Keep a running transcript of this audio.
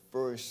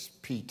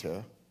First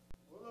Peter.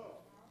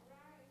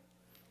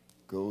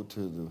 Go to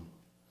the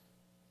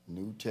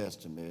New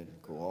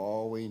Testament, go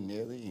all the way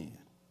near the end.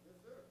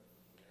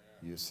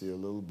 You'll see a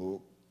little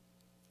book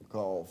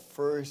called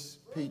First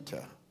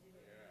Peter.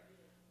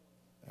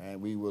 And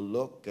we will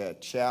look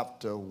at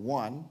chapter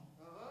 1,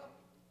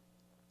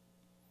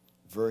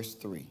 verse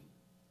 3.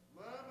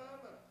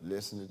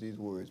 Listen to these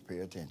words, pay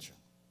attention.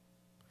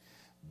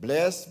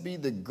 Blessed be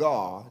the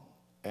God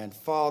and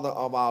Father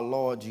of our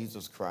Lord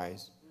Jesus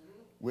Christ,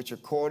 which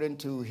according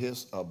to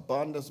his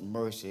abundant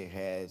mercy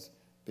has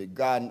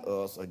begotten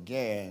us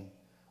again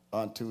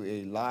unto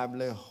a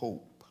lively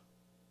hope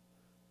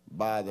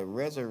by the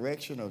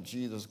resurrection of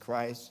Jesus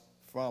Christ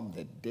from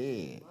the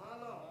dead,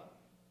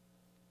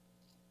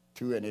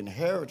 to an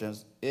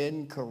inheritance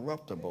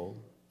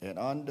incorruptible and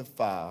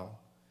undefiled,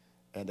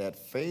 and that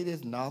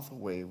fadeth not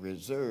away,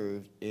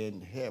 reserved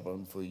in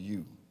heaven for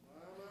you.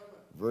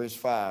 Verse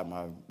 5,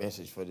 my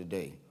message for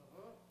today.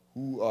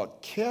 Who are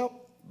kept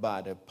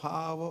by the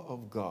power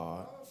of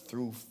God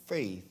through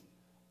faith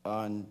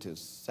unto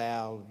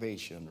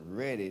salvation,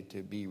 ready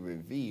to be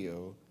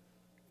revealed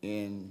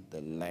in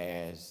the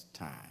last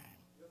time.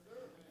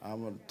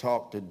 I'm going to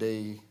talk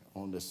today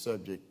on the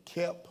subject,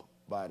 kept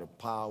by the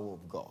power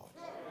of God.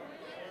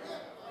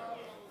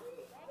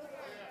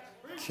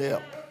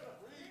 Kept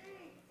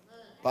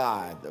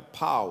by the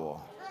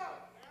power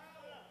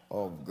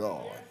of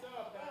God.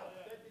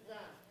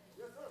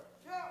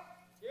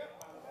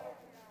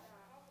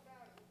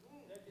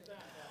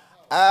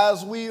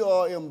 As we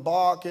are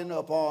embarking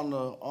upon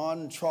an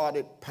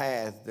uncharted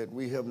path that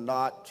we have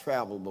not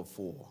traveled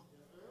before,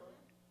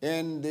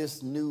 in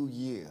this new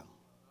year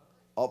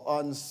of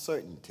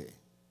uncertainty,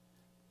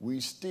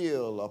 we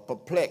still are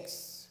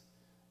perplexed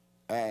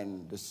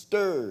and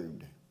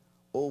disturbed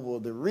over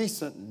the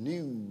recent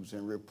news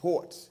and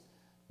reports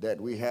that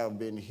we have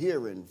been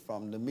hearing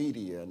from the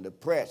media and the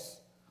press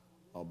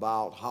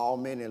about how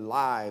many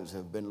lives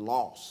have been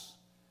lost.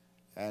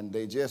 And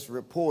they just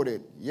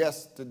reported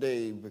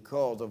yesterday,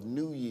 because of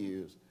New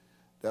Year's,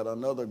 that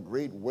another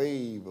great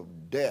wave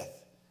of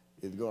death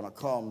is going to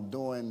come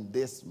during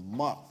this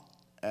month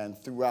and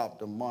throughout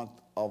the month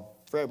of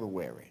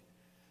February.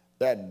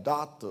 That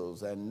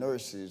doctors and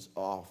nurses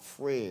are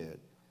afraid,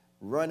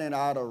 running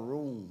out of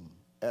room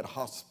at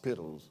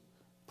hospitals,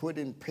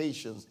 putting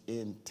patients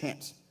in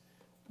tents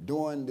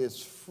during this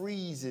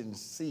freezing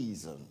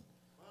season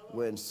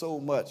when so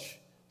much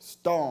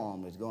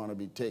storm is going to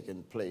be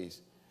taking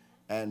place.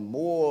 And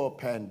more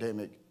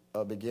pandemic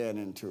are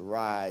beginning to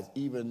rise,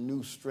 even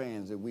new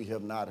strains that we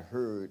have not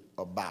heard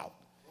about.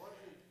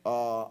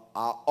 I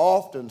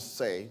often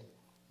say,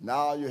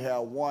 now you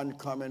have one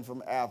coming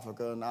from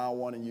Africa, now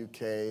one in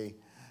UK,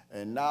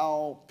 and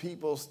now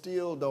people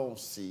still don't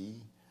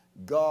see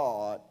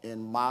God,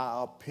 in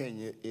my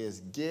opinion,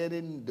 is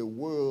getting the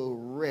world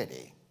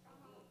ready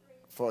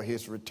for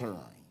his return.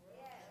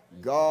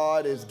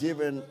 God is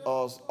giving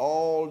us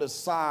all the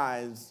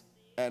signs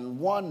and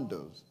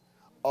wonders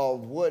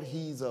of what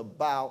he's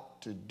about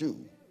to do.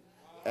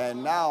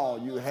 And now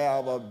you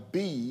have a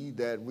bee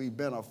that we've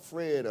been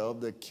afraid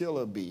of, the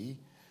killer bee,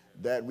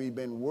 that we've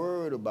been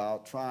worried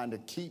about, trying to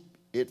keep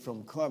it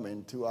from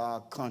coming to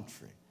our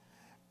country.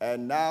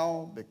 And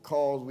now,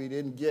 because we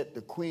didn't get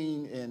the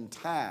queen in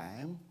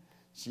time,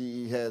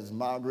 she has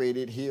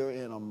migrated here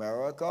in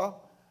America,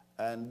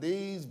 and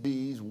these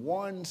bees,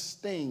 one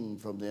sting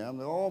from them,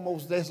 they're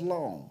almost this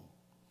long,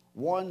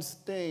 one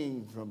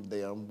sting from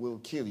them will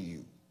kill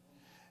you.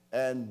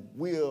 And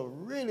we're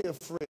really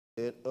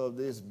afraid of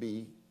this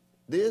bee.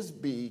 This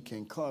bee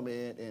can come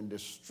in and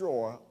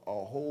destroy a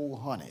whole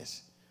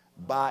honey's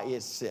by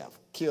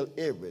itself, kill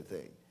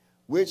everything,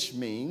 which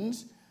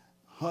means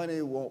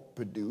honey won't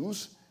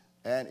produce.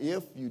 And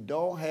if you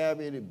don't have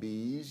any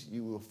bees,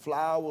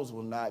 flowers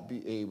will not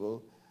be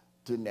able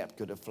to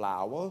nectar the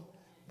flower.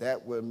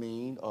 That will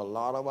mean a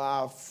lot of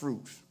our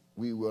fruits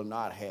we will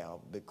not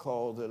have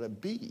because of the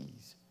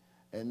bees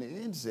and the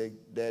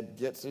insect that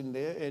gets in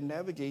there and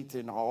navigates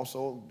and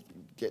also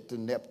get the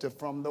nectar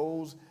from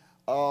those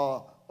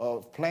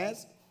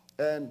plants,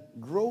 and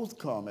growth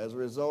come as a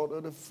result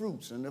of the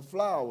fruits and the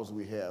flowers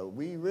we have.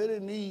 We really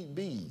need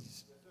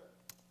bees.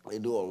 They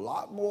do a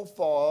lot more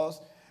for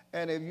us,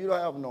 and if you don't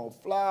have no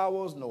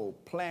flowers, no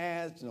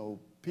plants, no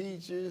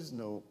peaches,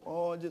 no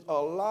oranges, a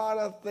lot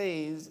of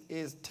things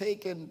is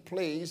taking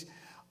place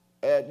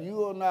that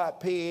you are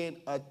not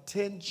paying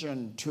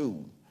attention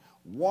to.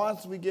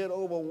 Once we get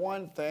over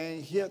one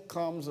thing, here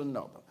comes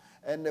another.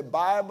 And the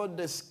Bible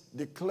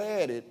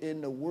declared it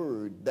in the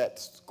word that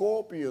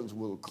scorpions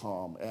will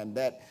come and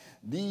that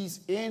these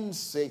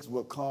insects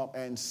will come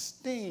and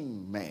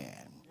sting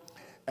man.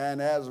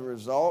 And as a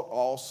result,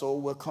 also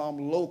will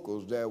come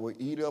locusts that will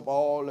eat up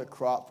all the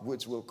crops,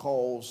 which will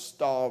cause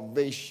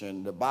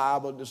starvation. The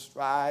Bible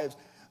describes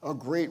a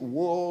great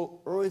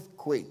world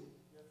earthquake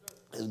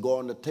is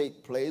going to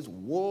take place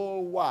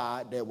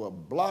worldwide that will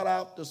blot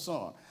out the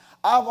sun.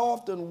 I've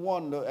often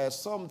wondered, as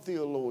some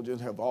theologians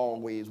have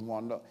always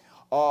wondered,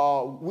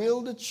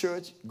 will the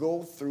church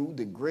go through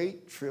the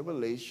great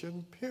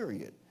tribulation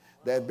period?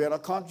 There's been a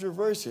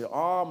controversy,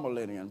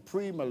 millennium,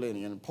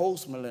 pre-millennium,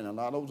 post-millennium.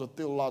 Now, those are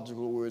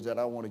theological words that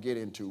I want to get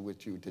into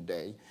with you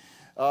today.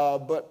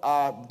 But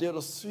I did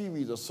a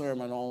series of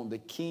sermons on The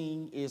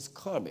King is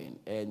Coming,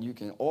 and you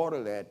can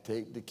order that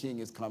tape, The King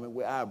is Coming,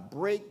 where I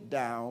break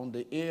down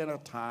the end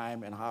of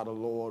time and how the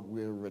Lord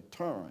will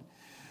return.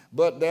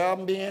 But there are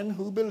men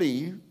who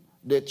believe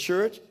the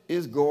church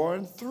is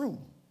going through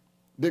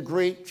the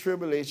great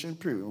tribulation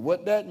period.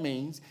 What that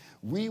means,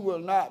 we will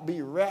not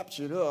be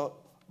raptured up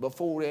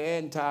before the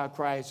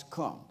Antichrist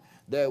comes,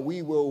 that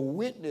we will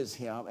witness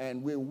him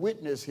and we'll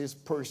witness his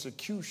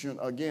persecution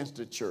against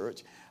the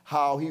church,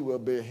 how he will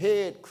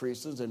behead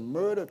Christians and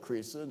murder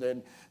Christians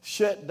and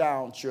shut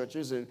down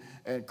churches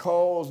and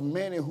cause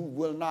many who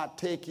will not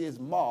take his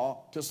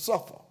mark to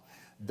suffer.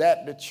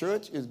 That the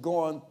church is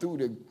going through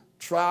the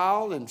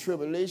trial and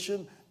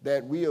tribulation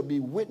that we'll be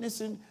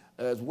witnessing,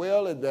 as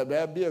well as that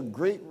there'll be a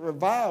great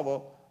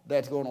revival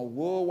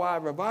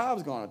worldwide revival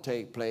is going to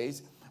take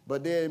place,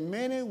 but then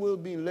many will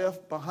be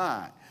left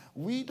behind.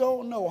 We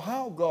don't know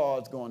how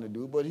God's going to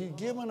do, but he's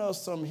given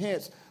us some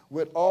hints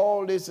with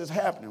all this is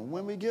happening.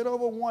 When we get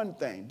over one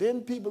thing,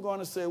 then people are going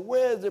to say,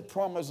 where's the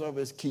promise of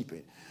his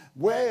keeping?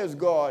 Where is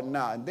God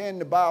now? And then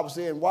the Bible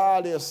says,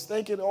 while they're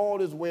thinking all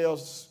this well,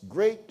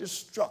 great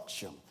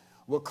destruction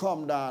will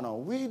come down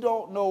on. We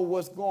don't know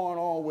what's going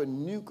on with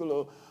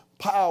nuclear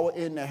power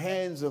in the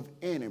hands of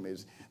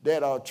enemies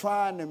that are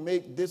trying to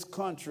make this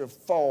country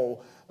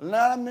fall.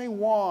 Let me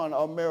warn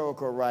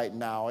America right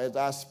now, as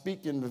I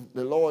speak, and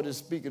the Lord is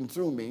speaking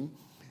through me,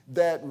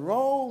 that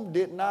Rome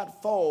did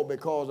not fall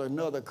because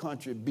another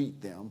country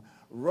beat them.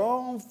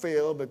 Rome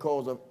fell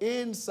because of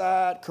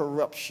inside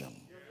corruption.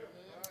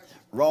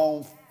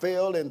 Rome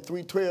fell in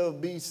 312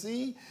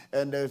 BC,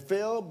 and they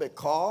fell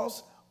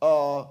because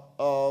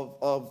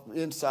of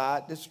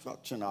inside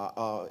destruction,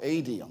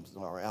 ADMs,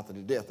 or after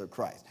the death of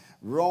Christ.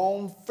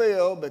 Rome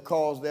fell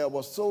because there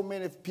were so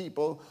many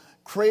people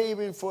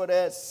craving for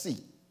that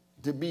seat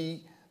to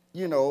be,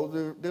 you know,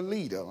 the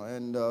leader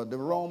and the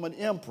Roman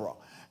emperor.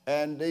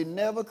 And they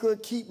never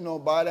could keep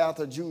nobody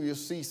after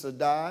Julius Caesar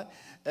died,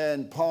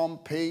 and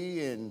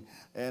Pompey and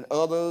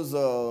others,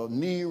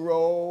 Nero,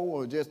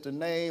 or just to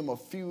name a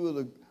few of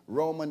the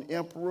Roman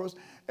emperors.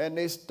 And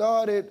they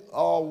started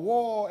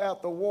war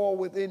after war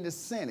within the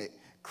Senate,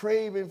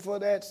 craving for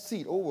that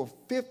seat. Over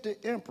 50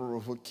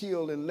 emperors were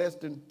killed in less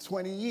than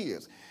 20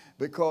 years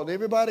because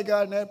everybody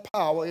got in that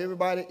power,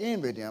 everybody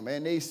envied them,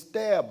 and they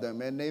stabbed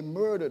them, and they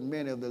murdered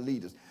many of the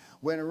leaders.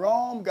 When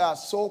Rome got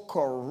so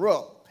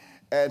corrupt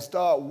and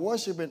started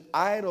worshiping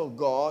idol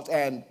gods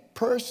and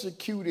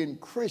persecuting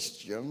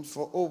Christians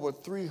for over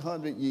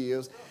 300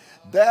 years,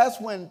 that's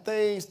when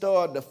things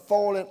started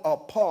falling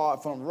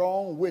apart from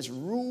Rome, which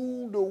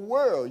ruled the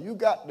world. You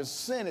got the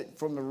Senate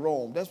from the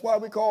Rome. That's why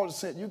we call it the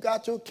Senate. You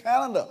got your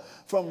calendar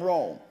from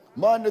Rome.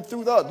 Monday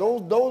through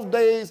those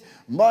days,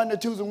 Monday,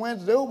 Tuesday,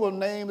 Wednesday, they were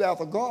named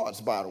after gods,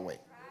 by the way.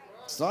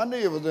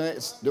 Sunday,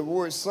 the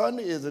word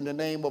Sunday is in the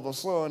name of a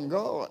sun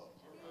god.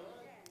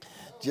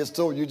 Just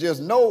so you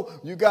just know,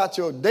 you got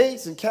your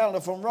dates and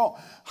calendar from Rome.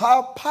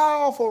 How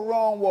powerful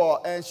Rome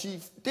was. And she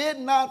did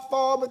not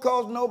fall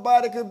because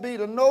nobody could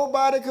beat her.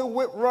 Nobody could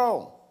whip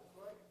Rome.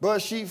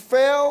 But she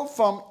fell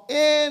from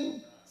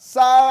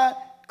inside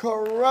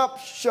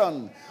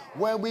corruption.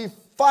 When we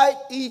fight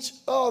each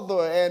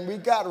other and we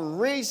got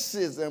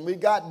racism, we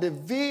got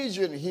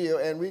division here,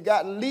 and we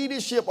got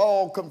leadership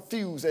all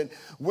confused. And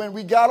when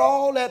we got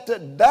all that,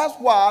 that's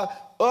why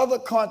other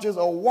countries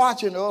are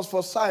watching us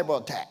for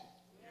cyber attack.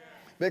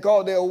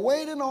 Because they're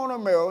waiting on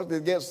America to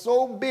get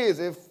so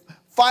busy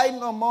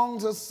fighting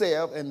amongst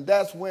themselves, and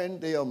that's when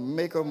they'll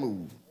make a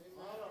move.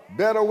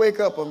 Better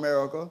wake up,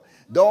 America.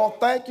 Don't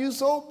think you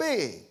so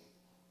big.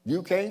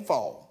 You can't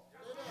fall.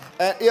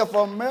 And if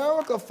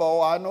America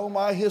fall, I know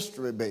my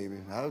history, baby.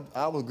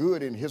 I was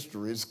good in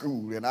history at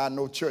school, and I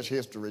know church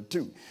history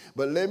too.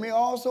 But let me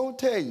also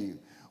tell you,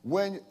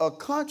 when a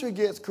country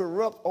gets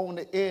corrupt on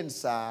the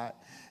inside,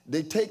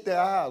 they take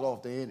their eyes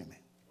off the enemy.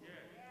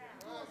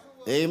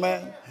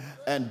 Amen.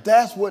 And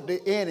that's what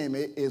the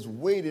enemy is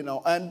waiting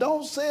on. And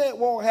don't say it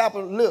won't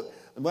happen. Look,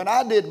 when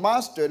I did my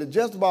study,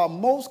 just about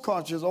most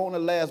countries only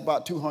last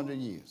about 200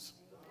 years.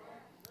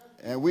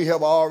 And we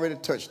have already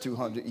touched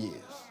 200 years.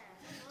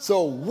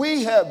 So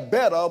we have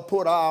better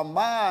put our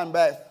mind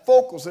back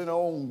focusing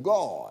on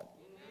God.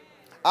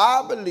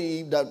 I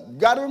believe that,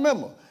 got to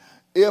remember,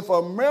 if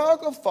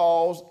America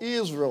falls,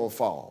 Israel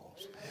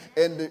falls.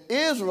 And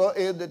Israel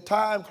is the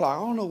time clock. I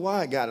don't know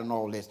why I got in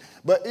all this.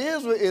 But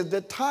Israel is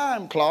the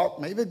time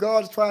clock. Maybe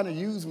God's trying to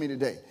use me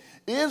today.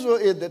 Israel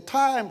is the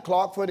time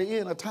clock for the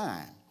end of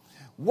time.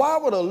 Why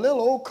would a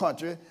little old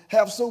country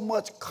have so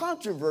much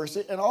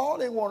controversy and all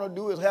they want to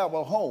do is have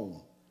a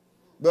home?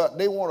 But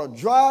they want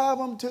to drive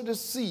them to the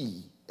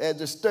sea, as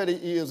the study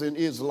is in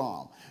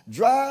Islam.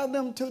 Drive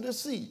them to the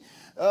sea.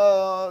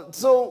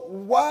 So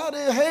why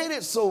they hate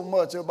it so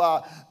much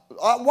about,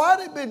 why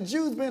have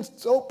Jews been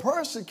so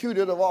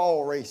persecuted of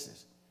all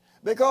races?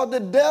 Because the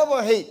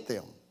devil hates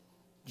them.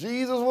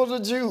 Jesus was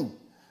a Jew.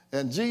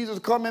 And Jesus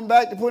coming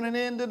back to put an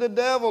end to the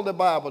devil, the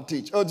Bible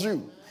teaches, a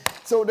Jew.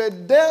 So the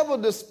devil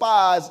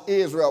despised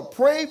Israel.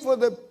 Pray for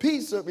the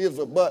peace of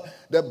Israel. But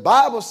the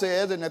Bible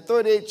says in the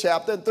 38th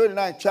chapter and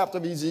 39th chapter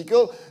of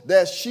Ezekiel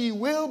that she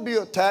will be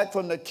attacked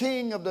from the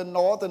king of the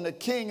north and the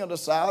king of the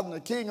south. And the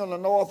king of the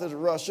north is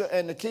Russia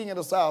and the king of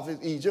the south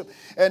is Egypt.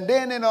 And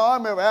then in the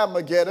army of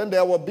Armageddon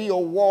there will be a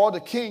war. The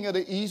king of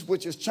the east,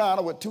 which is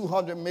China with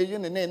 200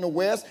 million, and then the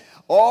west,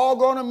 all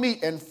going to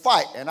meet and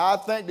fight. And I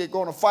think they're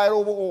going to fight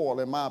over oil,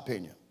 in my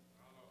opinion.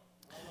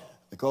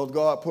 Because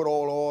God put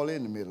all oil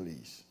in the Middle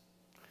East.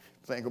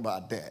 Think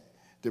about that,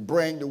 to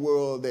bring the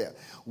world there.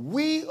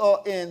 We are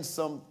in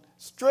some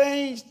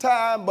strange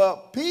time,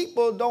 but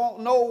people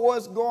don't know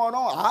what's going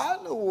on.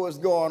 I know what's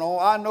going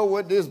on. I know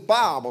what this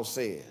Bible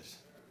says.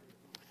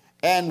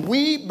 And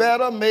we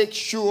better make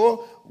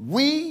sure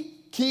we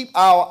keep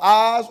our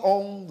eyes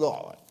on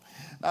God.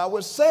 Now,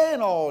 with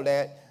saying all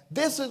that,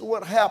 this is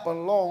what happened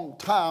a long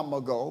time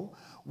ago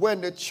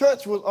when the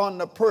church was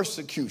under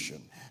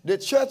persecution. The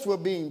church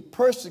was being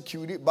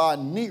persecuted by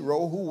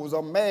Nero, who was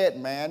a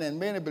madman, and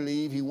many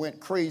believe he went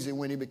crazy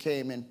when he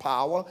became in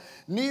power.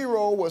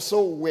 Nero was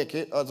so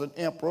wicked as an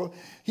emperor,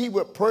 he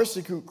would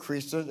persecute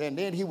Christians, and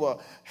then he would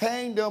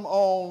hang them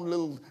on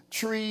little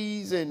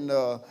trees in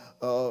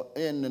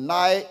the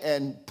night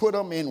and put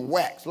them in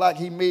wax, like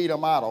he made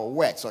them out of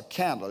wax, a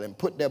candle, and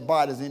put their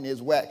bodies in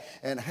his wax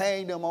and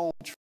hang them on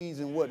trees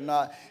and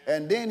whatnot.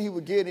 And then he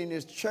would get in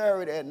his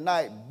chariot at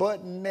night,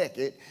 butt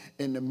naked,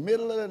 in the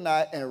middle of the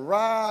night, and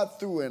ride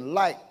through and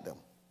light them.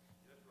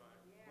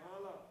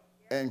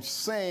 And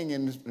sing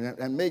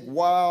and make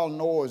wild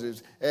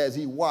noises as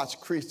he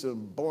watched Christians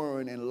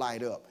burn and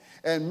light up.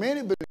 And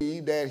many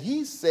believe that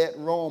he set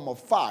Rome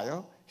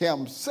afire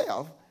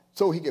himself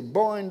so he could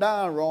burn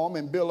down Rome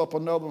and build up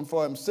another one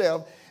for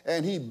himself,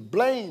 and he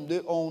blamed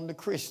it on the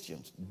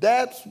Christians.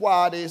 That's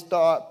why they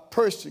start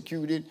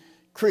persecuting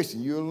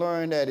Christians. You'll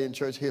learn that in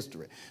church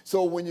history.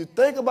 So when you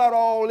think about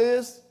all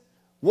this,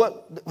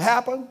 what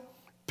happened?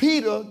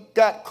 Peter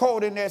got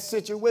caught in that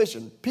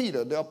situation.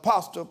 Peter, the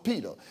apostle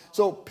Peter.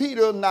 So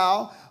Peter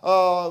now,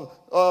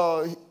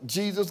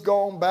 Jesus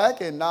gone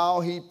back, and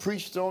now he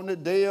preached on the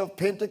day of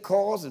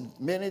Pentecost, and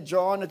many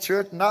joined the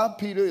church. Now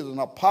Peter is an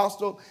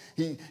apostle.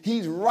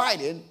 He's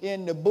writing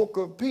in the book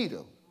of Peter.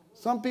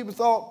 Some people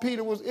thought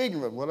Peter was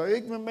ignorant. Well, an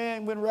ignorant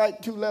man wouldn't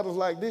write two letters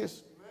like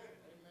this.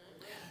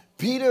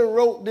 Peter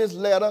wrote this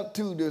letter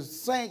to the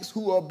saints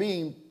who are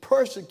being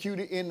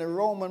persecuted in the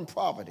Roman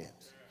province.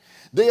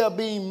 They are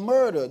being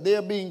murdered. They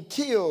are being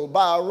killed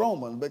by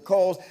Romans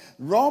because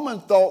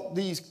Romans thought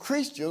these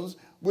Christians,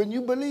 when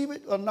you believe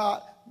it or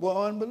not, were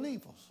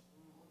unbelievers.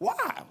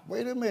 Why?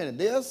 Wait a minute.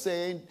 They're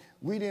saying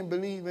we didn't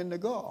believe in the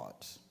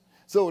gods.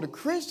 So the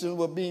Christians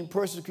were being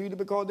persecuted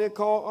because they're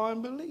called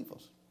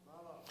unbelievers.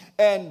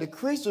 And the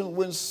Christians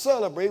wouldn't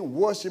celebrate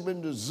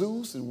worshiping the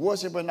Zeus and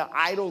worshiping the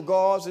idol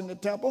gods in the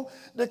temple.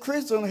 The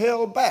Christians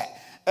held back.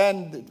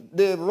 And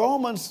the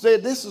Romans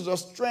said this is a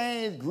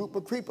strange group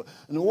of people.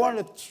 And one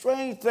of the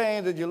strange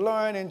things that you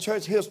learn in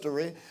church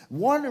history,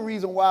 one of the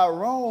reasons why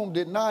Rome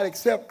did not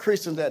accept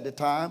Christians at the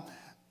time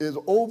is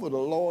over the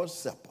Lord's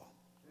Supper.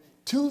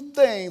 Two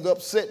things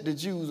upset the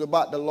Jews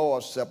about the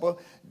Lord's Supper.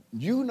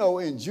 You know,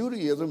 in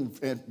Judaism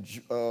and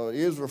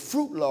Israel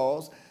fruit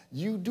laws,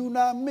 you do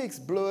not mix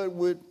blood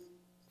with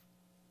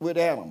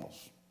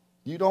animals.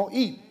 You don't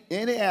eat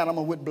any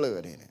animal with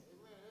blood in it.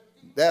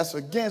 That's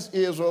against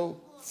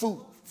Israel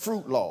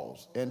fruit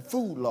laws and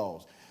food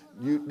laws.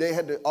 They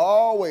had to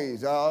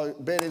always,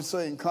 been in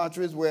certain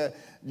countries where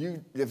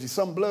if there's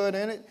some blood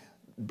in it,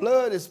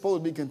 blood is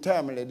supposed to be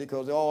contaminated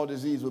because all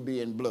disease will be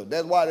in blood.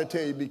 That's why they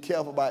tell you be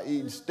careful about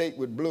eating steak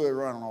with blood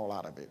running all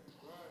out of it.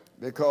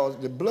 Because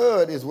the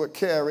blood is what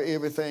carries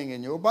everything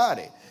in your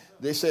body.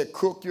 They said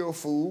cook your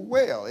food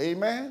well,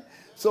 amen?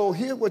 So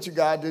here's what you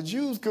got. The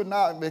Jews could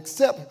not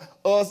accept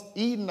us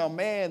eating a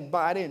man's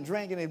body and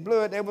drinking his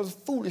blood. That was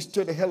foolish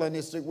to the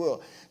Hellenistic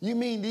world. You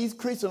mean these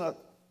Christians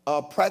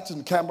are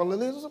practicing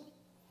cannibalism?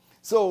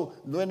 So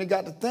when they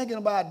got to thinking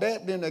about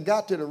that, then they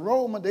got to the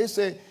Romans, they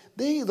said,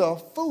 these are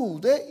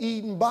fools. They're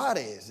eating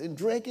bodies and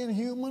drinking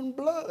human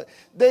blood.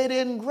 They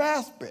didn't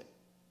grasp it.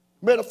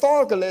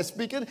 Metaphorically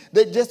speaking,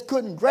 they just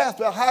couldn't grasp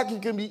it. How you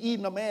can be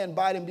eating a man's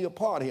body and be a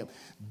part of him?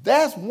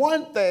 That's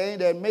one thing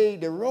that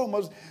made the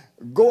Romans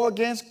go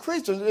against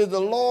Christians, is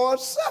the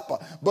Lord's Supper.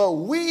 But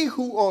we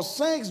who are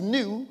saints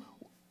knew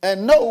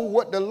and know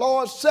what the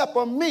Lord's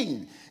Supper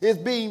means. It's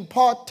being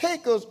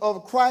partakers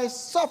of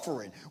Christ's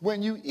suffering.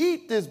 When you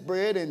eat this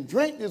bread and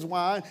drink this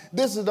wine,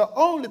 this is the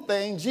only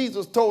thing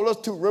Jesus told us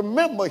to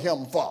remember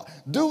him for.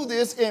 Do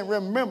this in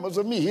remembrance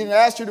of me. He didn't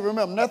ask you to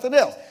remember nothing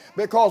else.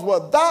 Because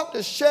without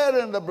the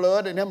shedding of the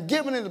blood and him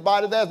giving his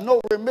body, there's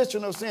no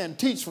remission of sin.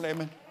 Teach,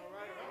 Fleming.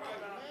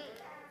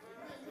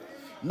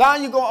 Now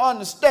you're going to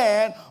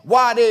understand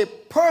why they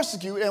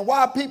persecute and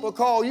why people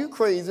call you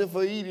crazy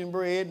for eating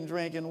bread and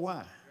drinking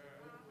wine.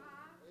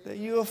 That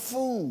you're a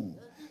fool.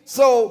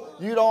 So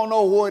you don't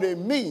know what it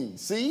means.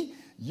 See,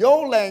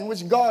 your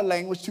language, God's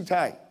language, too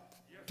tight.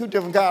 Two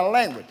different kind of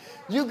language.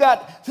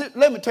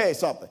 Let me tell you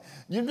something.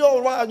 You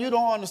know why you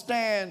don't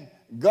understand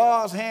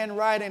God's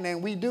handwriting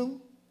and we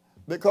do?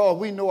 Because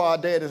we know our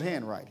daddy's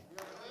handwriting.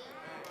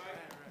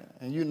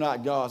 And you're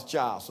not God's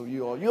child, so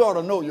you ought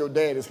to know your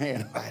daddy's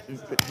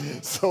handwriting.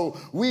 So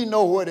we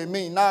know what it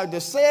means. Now,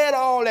 to say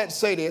all that to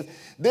say this,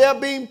 they're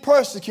being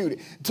persecuted.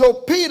 So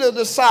Peter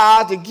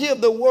decides to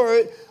give the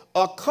word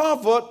a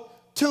comfort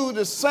to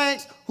the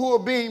saints who are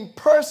being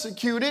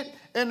persecuted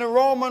in the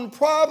Roman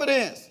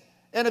province.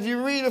 And if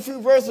you read a few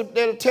verses,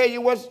 that'll tell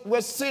you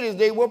what cities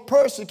they were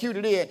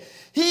persecuted in.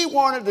 He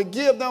wanted to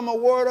give them a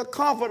word of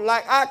comfort,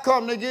 like I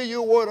come to give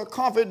you a word of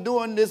comfort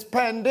during this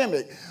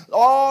pandemic.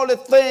 All the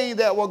things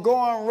that were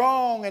going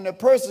wrong and the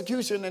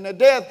persecution and the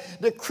death,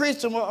 the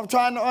Christians were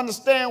trying to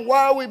understand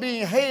why we're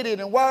being hated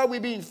and why we're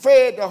being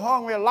fed to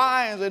hungry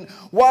lions and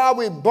why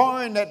we're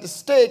burned at the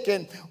stake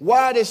and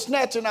why they're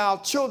snatching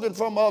our children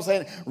from us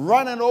and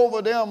running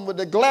over them with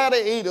the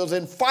gladiators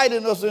and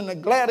fighting us in the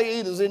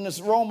gladiators in this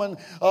Roman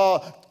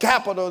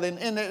capital and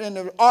in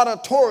the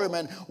auditorium,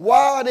 and why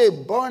are they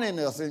burning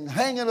us and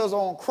hanging us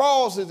on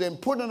crosses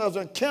and putting us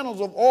in kennels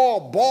of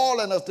oil,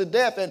 boiling us to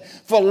death and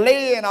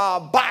filleting our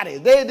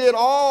bodies. They did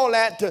all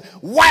that to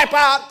wipe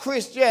out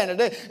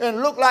Christianity,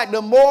 and looked like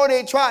the more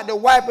they tried to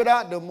wipe it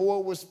out, the more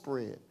it was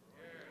spread.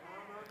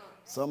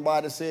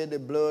 Somebody said the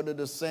blood of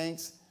the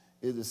saints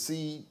is the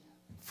seed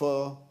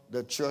for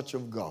the church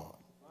of God.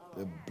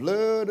 The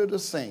blood of the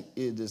saint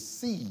is the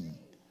seed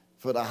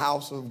for the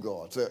house of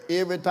God. So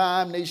every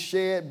time they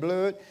shed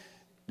blood,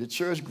 the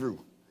church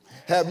grew.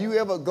 Have you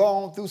ever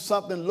gone through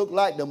something look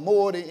like the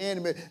more the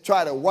enemy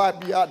try to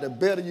wipe you out, the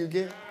better you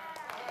get?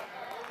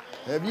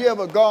 Have you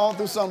ever gone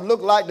through something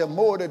look like the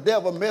more the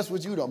devil mess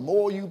with you, the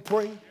more you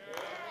pray?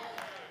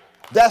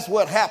 That's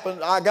what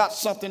happened. I got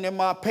something in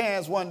my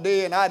pants one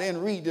day and I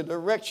didn't read the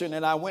direction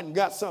and I went and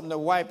got something to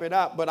wipe it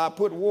out, but I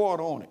put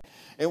water on it.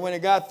 And when it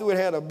got through, it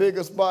had a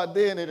bigger spot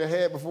there than it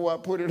had before I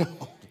put it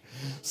on.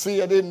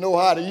 See, I didn't know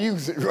how to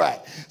use it right.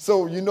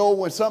 So, you know,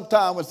 when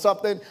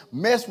something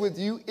mess with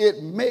you,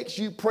 it makes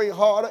you pray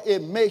harder.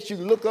 It makes you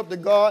look up to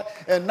God.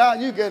 And now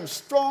you're getting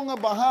stronger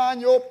behind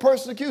your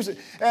persecution.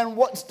 And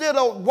instead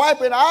of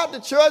wiping out the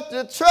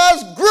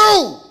church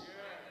grew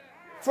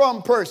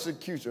from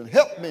persecution.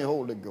 Help me,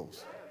 Holy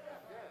Ghost.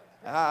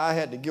 I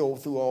had to go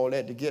through all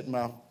that to get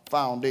my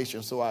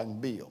foundation so I can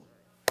build.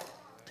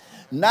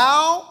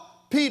 Now,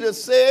 Peter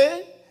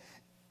said,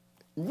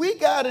 we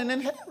got an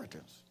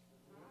inheritance.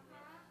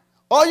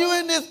 Are you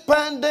in this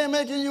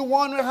pandemic and you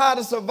wonder how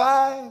to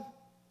survive?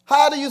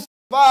 How do you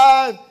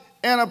survive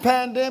in a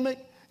pandemic?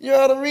 You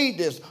ought to read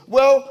this.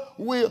 Well,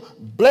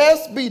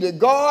 blessed be the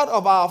God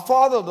of our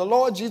Father, the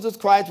Lord Jesus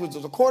Christ, which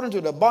is according to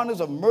the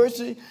abundance of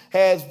mercy,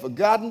 has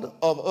forgotten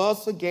of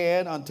us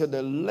again unto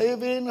the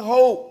living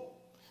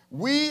hope.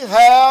 We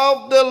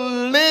have the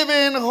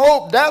living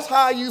hope. That's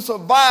how you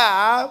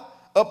survive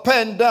a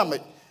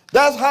pandemic.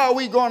 That's how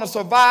we're going to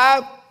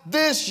survive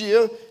this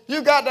year.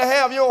 You got to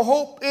have your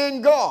hope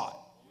in God.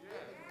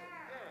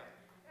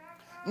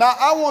 Now,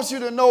 I want you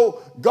to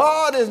know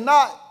God is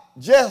not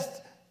just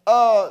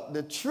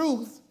the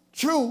truth.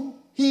 True,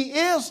 he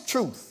is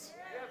truth.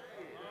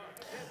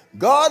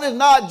 God is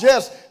not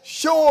just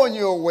showing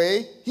you a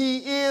way. He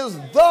is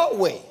the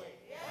way.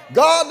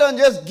 God doesn't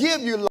just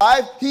give you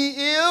life. He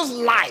is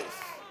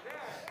life.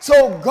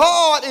 So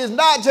God is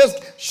not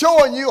just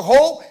showing you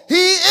hope.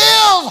 He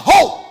is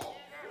hope.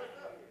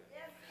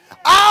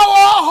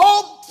 Our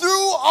hope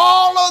through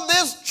all of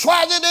this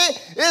tragedy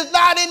is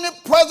not in the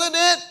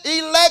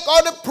president-elect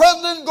or the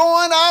president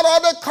going out or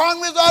the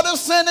Congress or the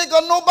Senate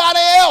or nobody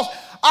else.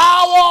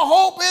 Our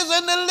hope is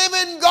in the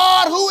living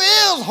God who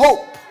is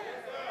hope.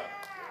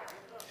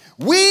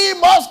 We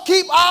must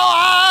keep our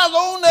eyes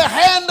on the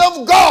hand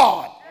of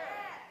God,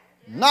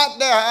 not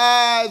their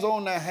eyes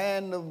on the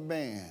hand of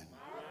man.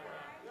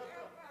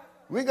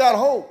 We got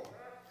hope.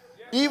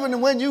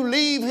 Even when you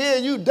leave here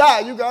and you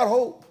die, you got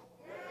hope.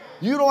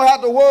 You don't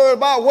have to worry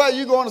about where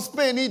you're going to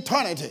spend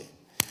eternity.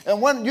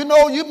 And when you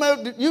know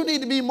you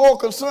need to be more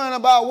concerned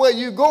about where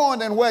you're going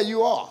than where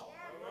you are.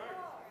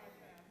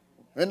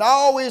 And I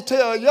always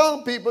tell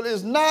young people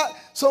it's not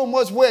so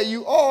much where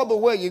you are,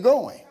 but where you're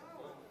going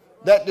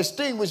that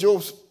distinguishes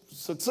your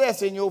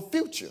success in your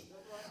future.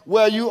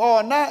 Where you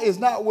are now is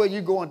not where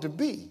you're going to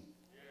be.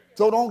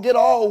 So don't get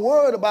all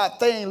worried about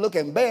things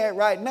looking bad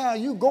right now.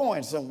 You're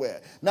going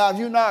somewhere. Now, if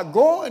you're not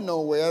going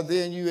nowhere,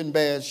 then you're in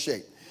bad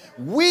shape.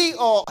 We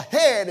are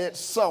headed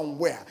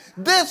somewhere.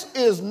 This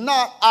is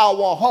not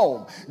our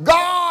home.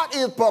 God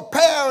is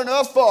preparing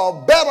us for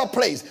a better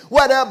place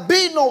where there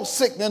be no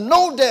sickness,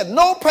 no death,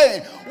 no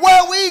pain.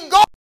 Where we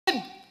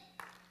going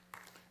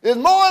is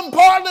more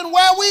important than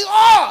where we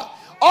are.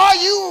 Are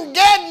you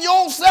getting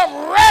yourself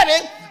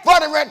ready for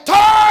the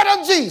return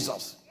of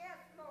Jesus?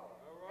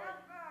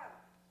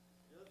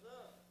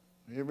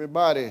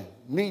 Everybody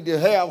need to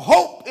have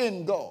hope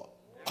in God.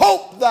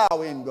 Hope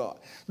thou in God.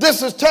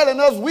 This is telling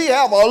us we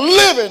have a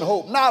living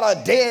hope, not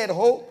a dead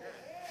hope.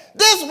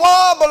 This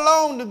world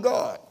belongs to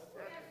God.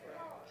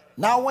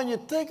 Now, when you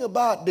think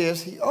about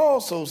this, he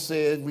also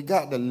says we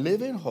got the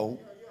living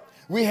hope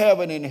We have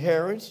an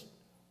inheritance.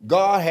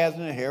 God has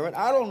an inheritance.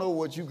 I don't know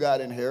what you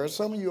got inherited.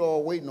 Some of you are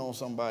waiting on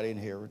somebody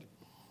inherited.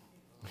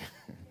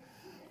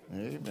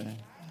 Amen.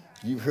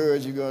 You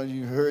heard you're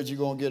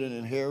gonna get an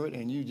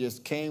inheritance, and you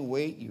just can't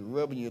wait. You're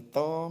rubbing your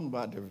thumb,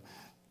 about to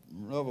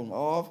rub them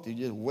off.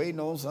 You're just waiting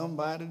on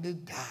somebody to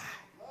die,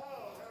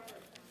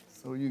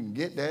 so you can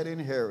get that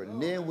inheritance.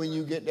 And then when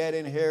you get that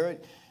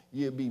inheritance,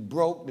 you'll be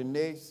broke the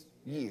next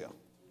year.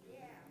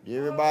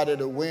 Everybody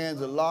that wins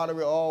the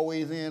lottery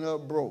always end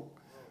up broke,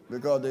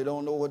 because they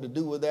don't know what to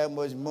do with that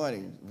much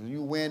money. If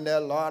you win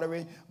that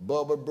lottery,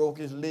 Bubba broke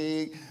his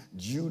leg,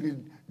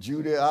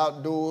 Judy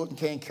outdoors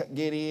can't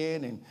get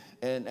in,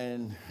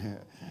 and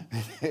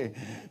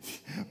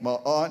my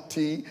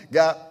auntie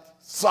got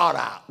sought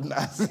out.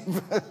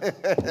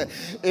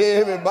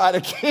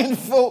 Everybody,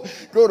 kinfolk,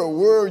 go to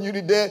work, you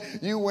did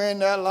that, you win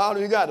that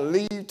lottery, you got to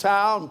leave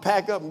town and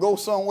pack up and go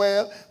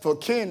somewhere for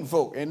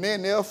kinfolk, and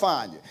then they'll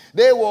find you.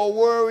 They will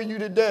worry you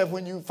to death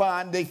when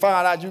they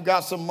find out you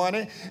got some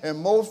money, and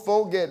most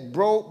folk get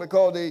broke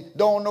because they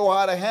don't know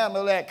how to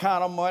handle that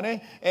kind of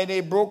money, and they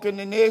broke in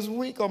the next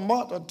week, a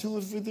month, or 2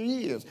 or 3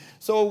 years.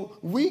 So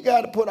we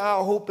got to put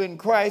our hope in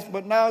Christ,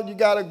 but now you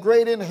got a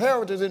great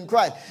inheritance in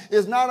Christ.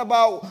 It's not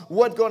about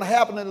what's going to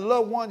happen to the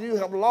loved ones you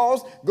have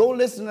lost. Go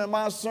listen to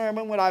my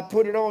sermon when I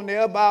put it on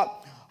there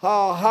about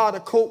how to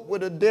cope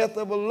with the death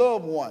of a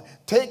loved one.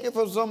 Take it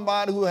from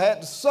somebody who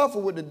had to suffer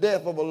with the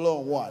death of a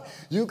loved one.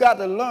 You got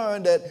to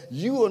learn that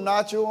you are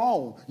not your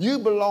own. You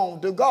belong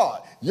to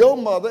God. Your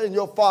mother and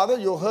your father,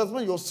 your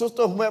husband, your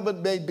sister, whoever it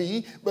may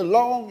be,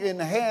 belong in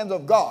the hands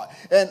of God.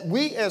 And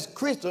we as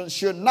Christians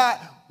should not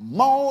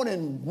moan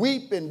and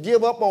weep and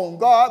give up on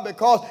God,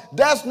 because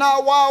that's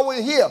not why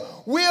we're here.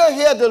 We're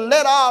here to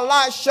let our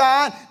light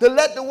shine, to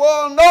let the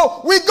world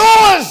know we're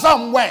going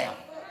somewhere.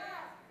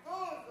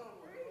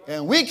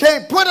 And we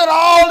can't put it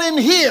all in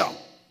here.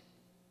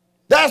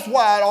 That's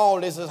why all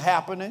this is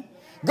happening.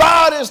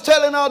 God is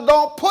telling us,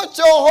 don't put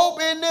your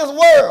hope in this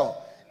world.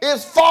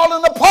 It's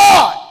falling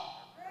apart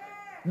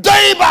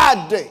day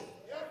by day.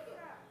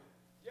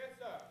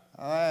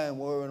 I ain't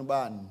worrying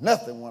about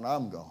nothing when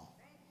I'm gone,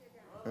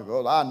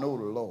 because I know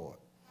the Lord.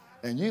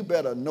 And you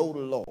better know the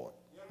Lord,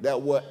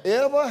 that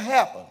whatever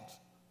happens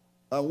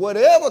and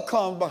whatever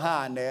comes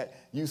behind that,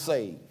 you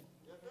saved.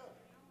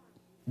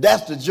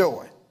 That's the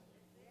joy.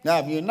 Now,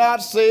 if you're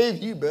not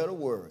saved, you better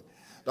worry.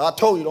 I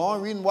told you the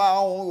only reason why I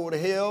don't want to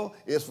go to hell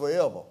is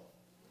forever.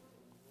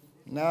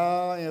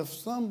 Now, if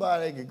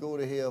somebody could go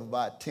to hell for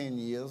about 10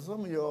 years,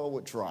 some of y'all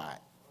would try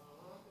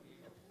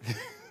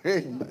it.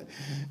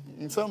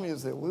 And some of you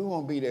say, we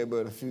won't be there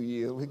but a few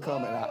years. We're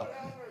coming out.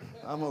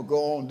 I'm going to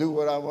go on and do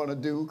what I want to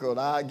do, because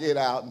I get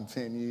out in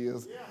 10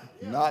 years.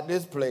 Not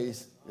this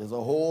place. There's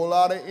a whole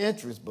lot of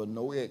interest, but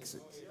no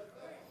exits.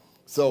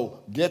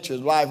 So get your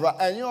life right.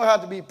 And you don't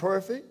have to be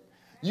perfect.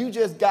 You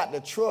just got to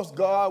trust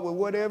God with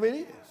whatever it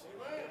is.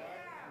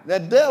 The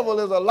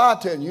devil is a lie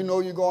telling you. You know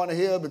you're going to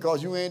hell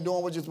because you ain't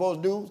doing what you're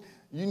supposed to do.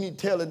 You need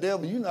to tell the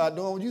devil you're not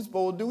doing what you're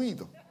supposed to do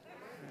either.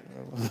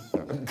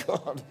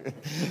 God,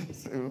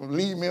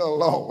 leave me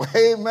alone.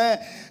 Amen.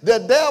 The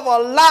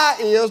devil's lie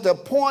is to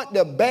point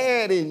the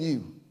bad in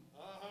you.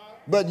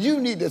 But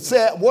you need to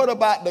say, what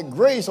about the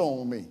grace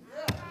on me?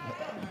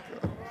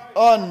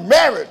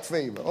 Unmerited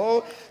favor.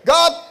 Oh,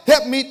 God,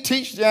 help me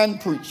teach and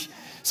preach.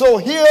 So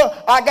here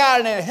I got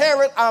an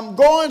inheritance. I'm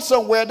going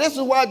somewhere. This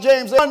is why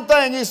James said one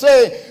thing. He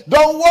said,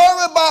 don't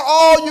worry about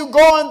all you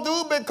going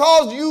through,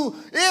 because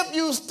if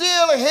you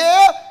still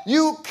here,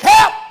 you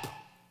kept.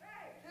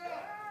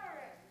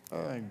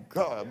 Oh,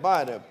 God,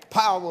 by the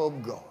power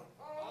of God.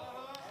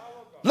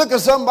 Look at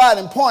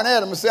somebody and point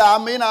at them and say,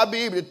 I may not be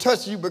able to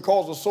touch you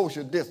because of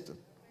social distance,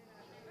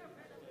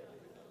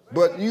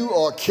 but you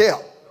are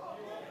kept.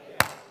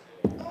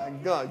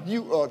 God,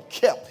 you are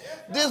kept.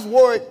 This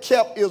word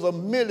kept is a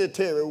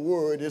military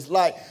word. It's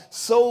like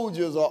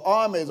soldiers or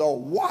armies are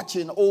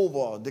watching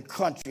over the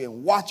country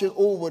and watching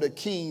over the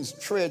king's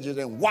treasures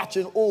and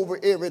watching over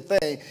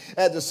everything.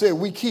 As I said,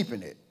 we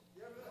keeping it.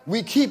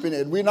 We keeping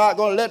it. We're not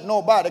going to let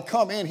nobody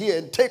come in here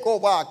and take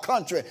over our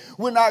country.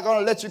 We're not going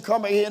to let you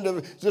come in here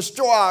and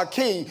destroy our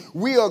king.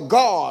 We are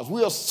guards.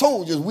 We are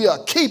soldiers. We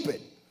are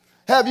keeping.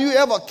 Have you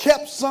ever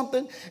kept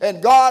something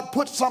and God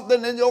put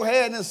something in your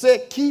hand and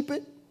said, keep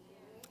it?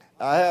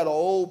 I had an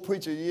old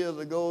preacher years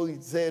ago. He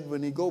said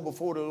when he go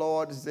before the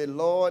Lord, he said,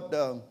 Lord,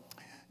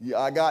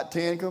 I got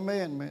 10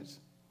 commandments.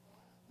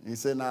 He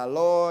said, now,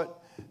 Lord,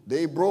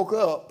 they broke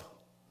up,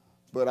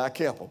 but I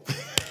kept them.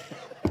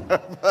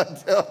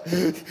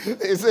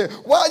 He said,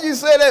 why you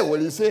say that?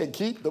 Well, he said,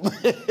 keep them.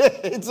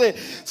 He said,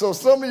 so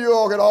some of you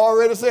all can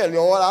already say,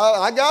 Lord,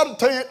 I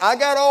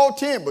got all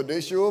 10, but they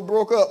sure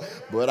broke up,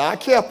 but I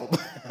kept them.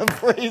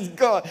 Praise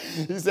God.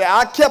 He said,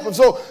 I kept them.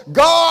 So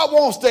God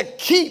wants to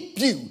keep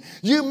you.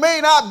 You may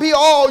not be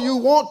all you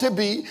want to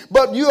be,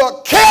 but you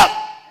are kept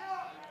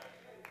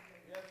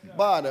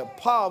by the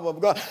power of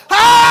God.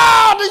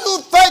 How do you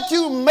think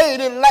you made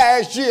it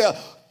last year?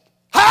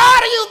 How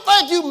do you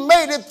think you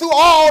made it through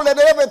all that,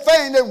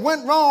 everything that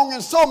went wrong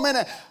and so many?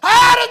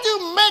 How did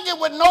you make it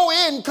with no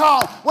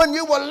income when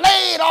you were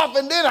laid off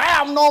and didn't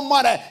have no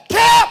money?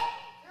 Kept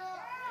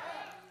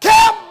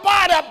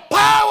by the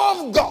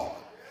power of God.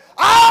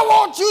 I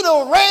want you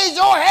to raise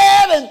your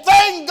hand and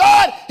thank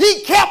God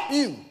he kept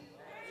you.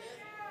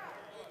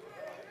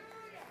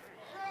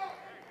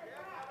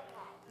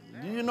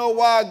 Do you know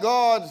why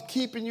God's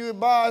keeping you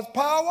by his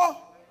power?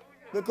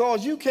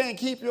 Because you can't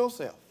keep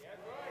yourself.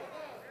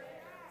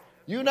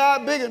 You're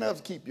not big enough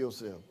to keep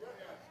yourself.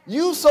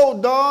 You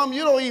so dumb,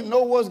 you don't even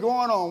know what's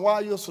going on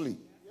while you're asleep.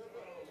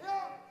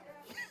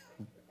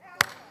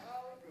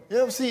 You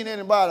ever seen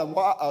anybody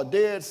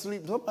dead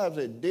sleep? Somebody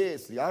said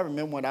dead sleep. I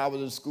remember when I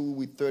was in school,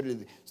 we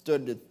studied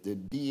the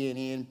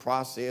DNN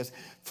process.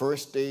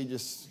 First stage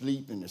of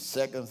sleep, and the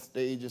second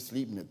stage of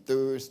sleep, and the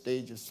third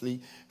stage of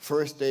sleep.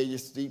 First stage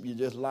of sleep, you're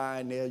just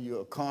lying there,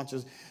 you're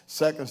conscious.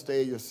 Second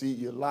stage of sleep,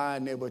 you're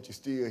lying there, but you're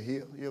still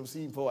here. You ever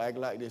seen folk act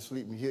like they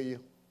sleep and hear you?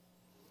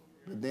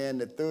 But then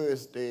the third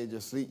stage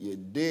of sleep, you're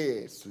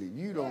dead sleep.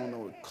 You don't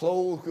know.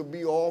 Clothes could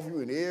be off you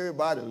and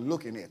everybody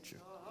looking at you.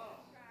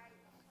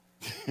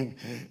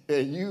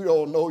 And you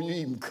don't know you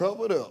even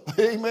covered up.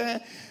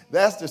 Amen?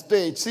 That's the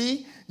stage.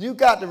 See, you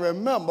got to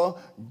remember,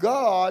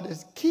 God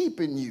is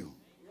keeping you.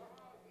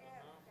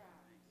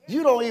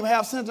 You don't even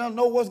have sense to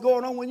know what's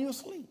going on when you're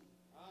asleep.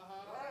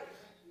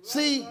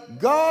 See,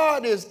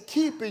 God is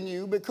keeping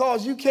you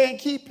because you can't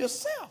keep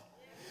yourself.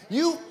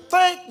 You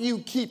think you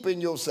keeping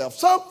yourself.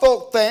 Some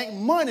folk think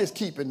money's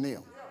keeping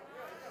them.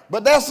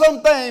 But that's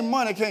something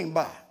money can't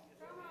buy.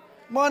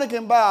 Money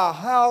can buy a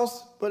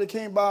house, but it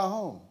can't buy a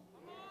home.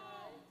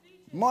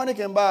 Money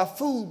can buy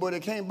food, but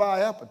it can't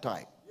buy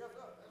appetite.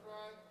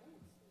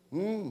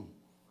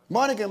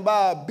 Money can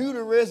buy a beauty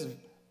rest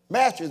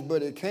mattress,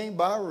 but it can't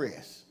buy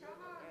rest.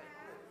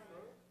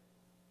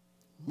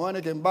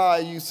 Money can buy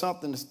you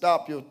something to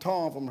stop your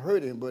tongue from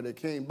hurting, but it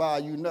can't buy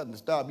you nothing to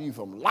stop you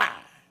from lying.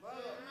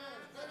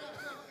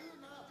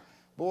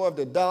 Boy, if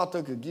the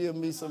doctor could give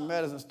me some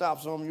medicine,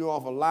 stop some of you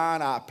off a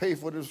line, I'd pay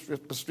for this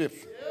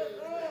prescription.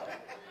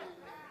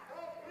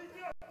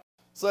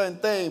 Certain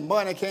thing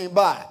money can't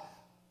buy.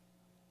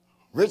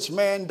 Rich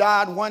man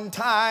died one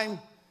time,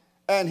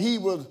 and he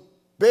was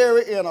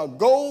buried in a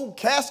gold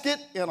casket,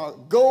 in a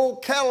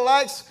gold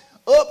Cadillac,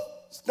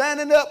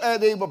 standing up, as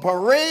they were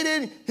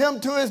parading him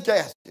to his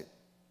casket.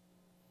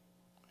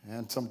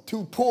 And some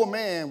two poor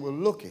men were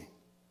looking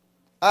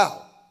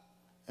out.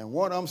 And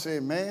one of them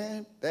said,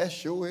 man, that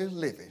sure is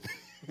living.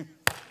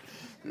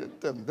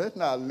 That's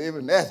not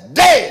living, that's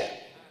dead.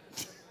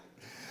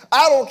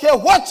 I don't care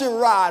what you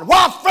ride,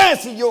 how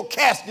fancy your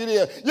casket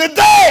is, you're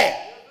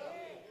dead.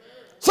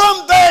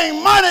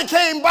 Something money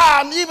can't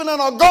buy, even in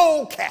a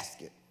gold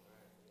casket.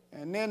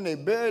 And then they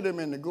buried him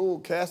in the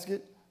gold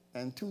casket,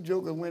 and two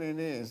jokers went in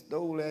there and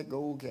stole that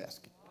gold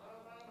casket.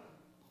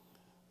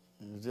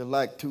 It was just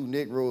like two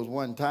Negroes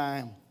one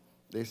time.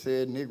 They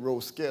said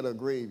Negroes scared a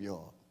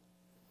graveyard.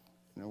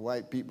 And the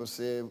white people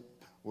said,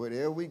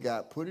 whatever we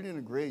got, put it in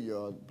the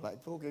graveyard.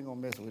 Black folk ain't gonna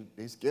mess with it.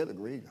 They scared of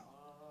graveyard.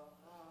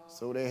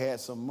 So they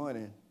had some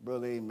money,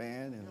 Brother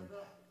Amen, in a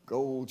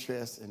gold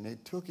chest, and they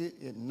took it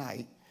at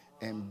night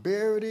and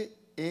buried it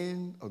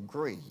in a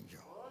graveyard.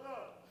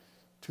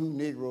 Two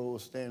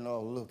Negroes standing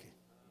all looking.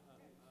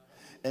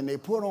 And they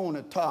put on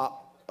the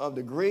top of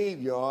the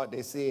graveyard,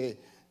 they said,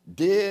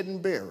 dead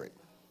and buried.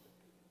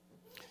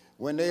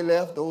 When they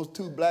left, those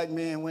two black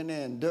men went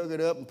there and dug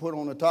it up and put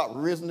on the top,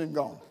 risen and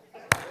gone.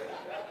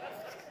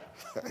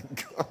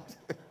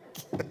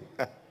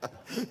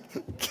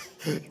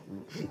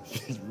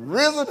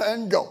 Risen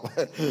and gone.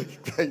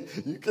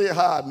 You can't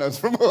hide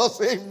nothing from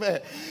us,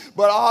 amen.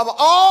 But of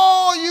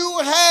all you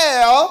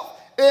have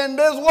in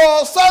this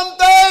world,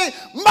 someday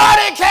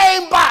money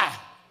can't buy.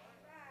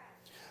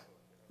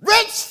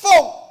 Rich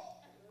folk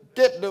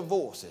get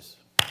divorces.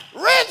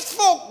 Rich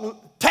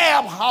folk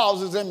tab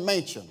houses and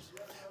mansions.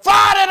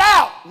 Find it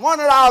out. One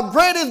of our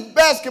greatest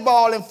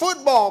basketball and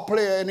football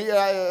players,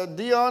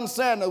 Deion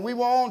Sanders, we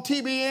were on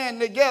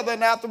TBN together,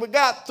 and after we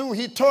got through,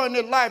 he turned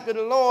his life to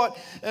the Lord,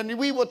 and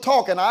we were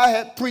talking. I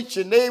had preached,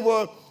 and they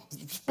were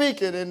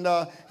speaking,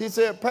 and he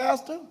said,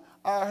 Pastor,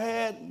 I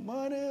had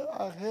money,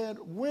 I had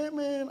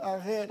women, I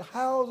had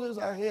houses,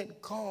 I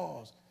had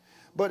cars.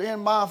 But in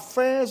my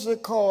fancy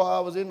car,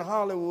 I was in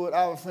Hollywood,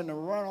 I was finna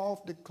run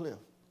off the cliff.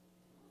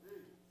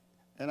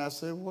 And I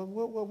said, well,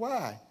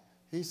 why?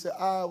 He said,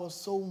 I was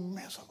so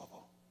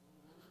miserable.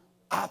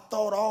 I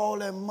thought all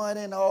the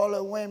money and all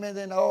the women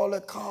and all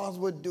the cars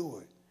would do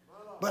it.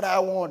 But I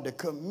wanted to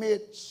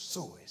commit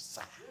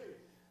suicide.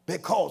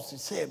 Because he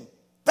said,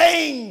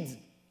 things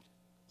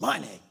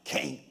money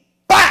can't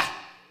buy.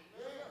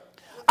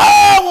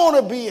 I want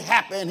to be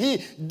happy. And he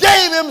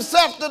gave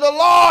himself to the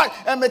Lord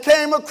and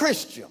became a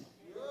Christian.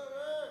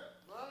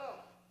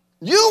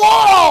 You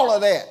want all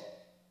of that.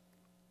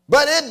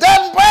 But it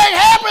doesn't bring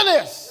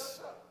happiness.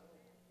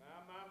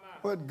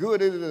 What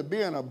good is it to be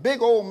in a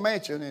big old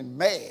mansion and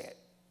mad?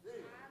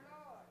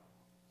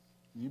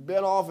 You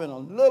better off in a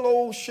little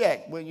old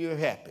shack when you're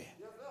happy.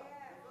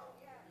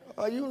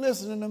 Are you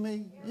listening to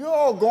me? You're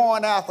all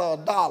going after a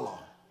dollar.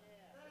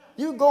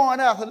 You're going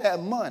after that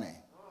money.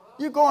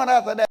 You're going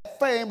after that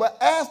fame. But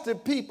ask the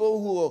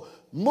people who are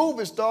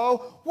movie stars,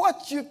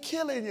 what you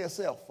killing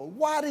yourself for?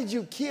 Why did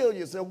you kill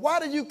yourself?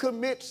 Why did you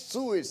commit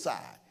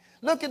suicide?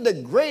 Look at the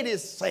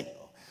greatest singer.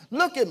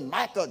 Look at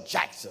Michael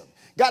Jackson.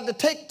 Got to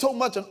take so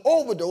much an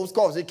overdose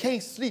because he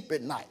can't sleep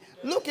at night.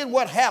 Look at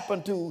what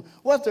happened to,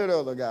 what's that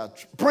other guy?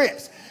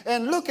 Prince.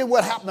 And look at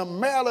what happened to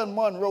Marilyn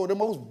Monroe, the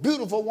most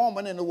beautiful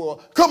woman in the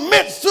world,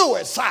 commit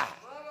suicide.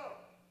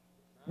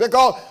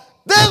 Because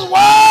this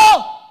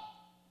world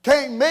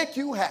can't make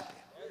you happy.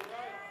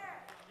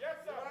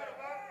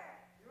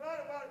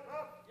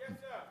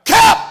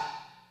 Kept,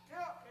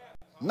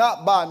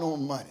 not by no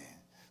money.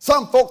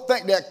 Some folks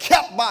think they're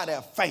kept by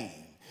their fame.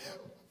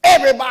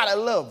 Everybody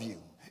love you.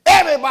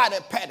 Everybody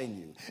patting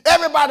you.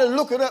 Everybody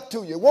looking up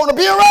to you, want to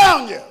be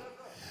around you.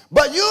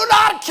 But you're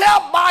not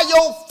kept by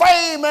your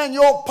fame and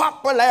your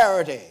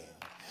popularity.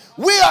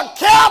 We are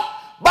kept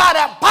by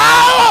the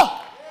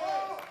power.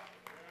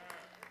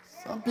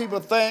 Some people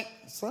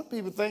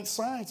think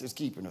science is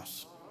keeping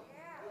us.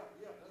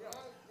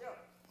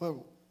 But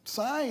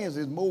science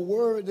is more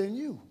worried than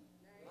you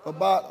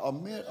about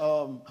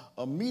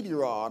a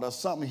meteor or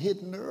something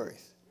hitting the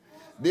earth.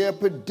 They're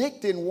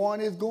predicting one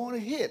is going to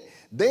hit.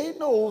 They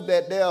know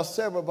that there are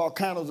several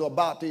volcanoes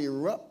about to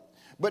erupt,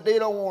 but they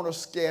don't want to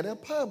scare the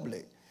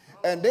public.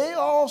 And they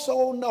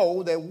also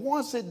know that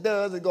once it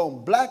does, it's going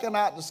to blacken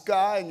out the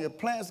sky and your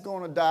plant's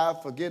going to die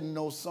for getting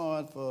no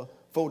sun for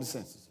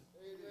photosynthesis.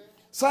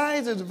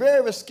 Science is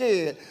very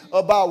scared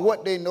about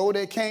what they know.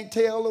 They can't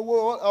tell the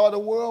world, or the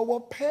world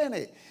will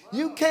panic.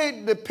 You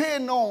can't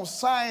depend on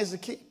science to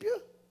keep you.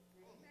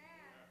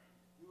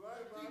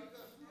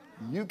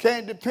 You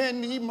can't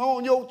depend even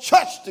on your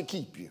church to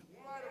keep you.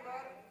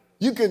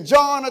 You can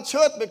join a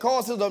church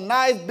because it's a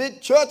nice big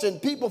church and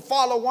people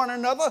follow one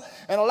another.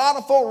 And a lot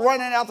of folk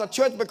running out the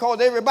church because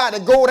everybody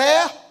go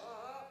there.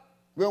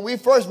 When we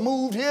first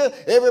moved here,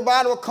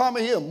 everybody was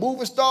coming here,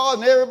 movie stars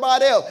and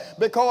everybody else,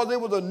 because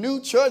it was a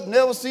new church,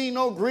 never seen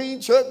no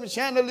green church with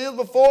chandeliers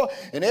before,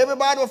 and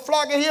everybody was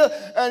flocking here,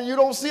 and you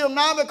don't see them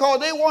now because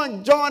they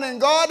weren't joining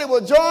God, they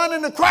were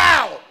joining the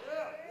crowd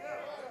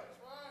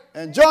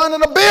and joining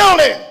the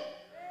building.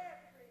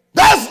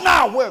 That's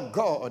not where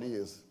God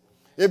is.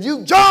 If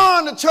you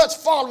join the church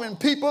following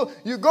people,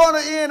 you're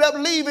going to end up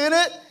leaving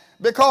it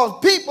because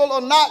people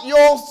are not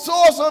your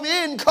source of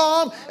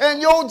income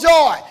and your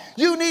joy.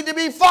 You need to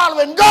be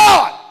following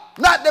God,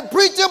 not the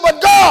preacher,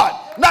 but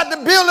God, not the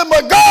building,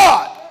 but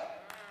God.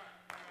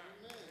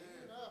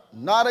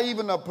 Not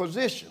even a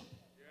position.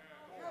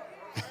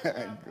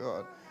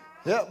 God,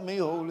 help me,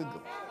 Holy Ghost.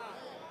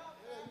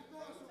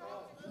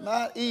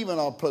 Not even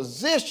a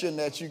position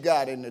that you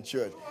got in the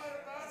church.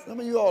 Some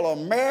of you all are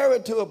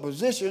married to a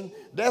position.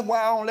 That's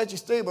why I don't let you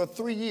stay but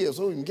 3 years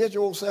so you can get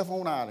yourself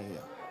on out of here.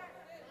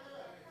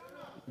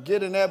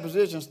 Get in that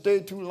position,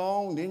 stay too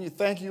long, then you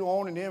think you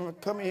own it, then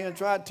come in here and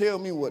try to tell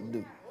me what to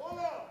do.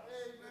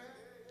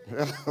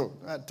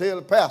 I tell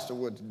the pastor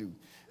what to do.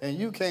 And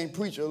you can't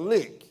preach a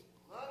lick.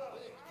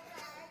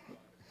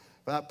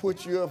 If I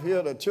put you up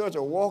here, the church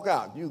will walk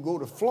out. You go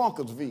to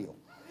Flunkersville.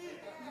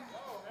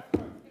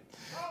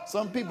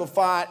 Some people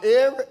find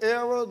every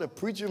error the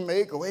preacher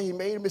make, or he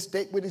made a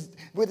mistake with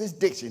his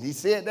diction. He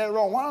said that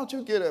wrong. Why don't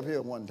you get up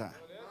here one time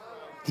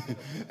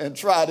and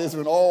try this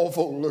when all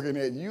folk looking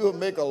at you? You'll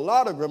make a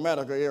lot of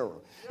grammatical error.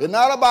 It's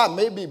not about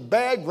maybe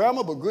bad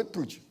grammar, but good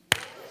preaching.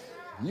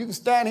 You can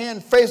stand here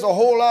and face a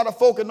whole lot of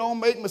folk and don't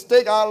make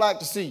mistakes. I'd like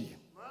to see you.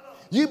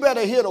 You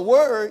better hear the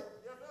word.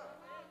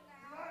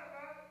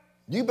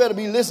 You better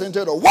be listening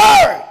to the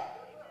word.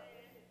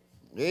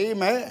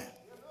 Amen.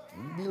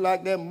 You be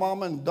like that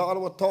mama and daughter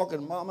were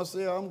talking. Mama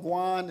said, I'm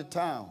going to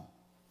town.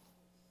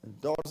 And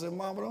daughter said,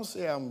 Mama, don't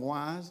say I'm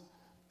going.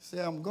 Say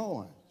I'm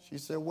going. She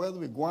said, whether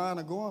we're going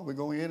or going, we're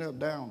going to end up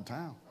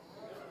downtown.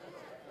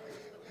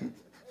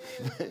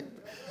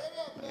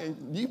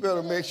 You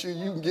better make sure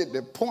you can get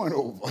the point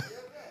over.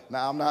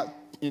 Now, I'm not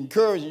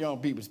encouraging young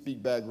people to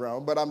speak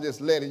background, but I'm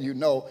just letting you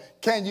know,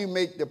 can you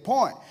make the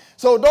point?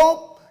 So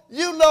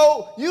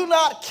you're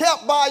not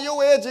kept by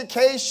your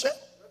education.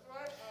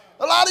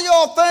 A lot of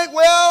y'all think,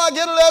 well, I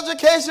get an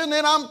education,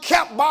 then I'm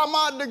kept by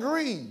my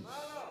degrees.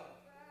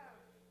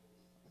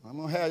 I'm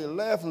going to have you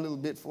laugh a little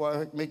bit before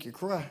I make you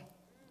cry.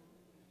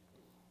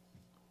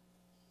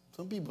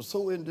 Some people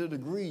so into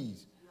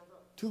degrees.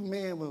 Two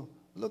men were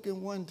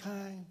looking one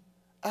time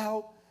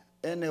out,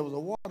 and there was a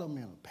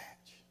watermelon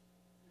patch.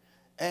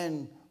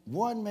 And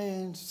one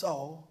man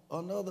saw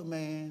another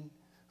man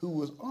who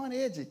was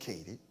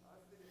uneducated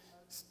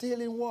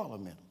stealing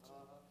watermelons.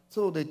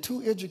 So the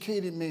two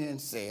educated men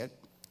said,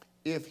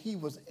 if he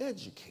was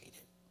educated,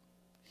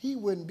 he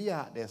wouldn't be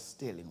out there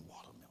stealing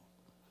watermelon.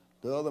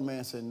 The other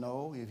man said,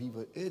 no, if he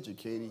was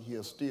educated,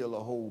 he'll steal a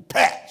whole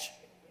patch.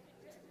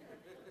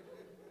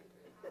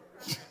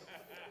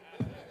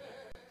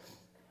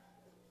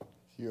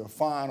 He'll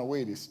find a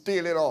way to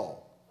steal it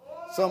all.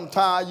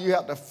 Sometimes you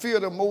have to fear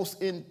the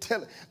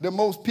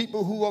most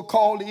people who are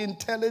called the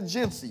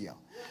intelligentsia.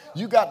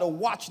 You got to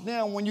watch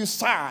them when you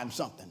sign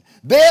something.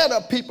 They're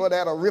the people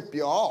that'll rip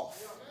you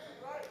off.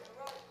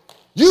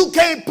 You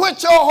can't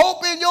put your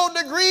hope in your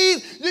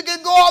degrees. You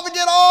can go off and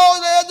get all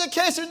the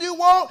education you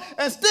want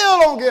and still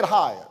don't get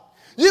hired.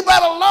 You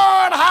better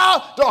learn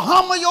how to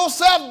humble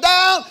yourself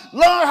down,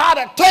 learn how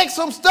to take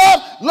some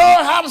stuff,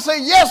 learn how to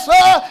say yes,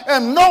 sir,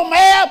 and no,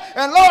 ma'am,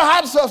 and learn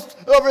how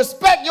to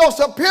respect your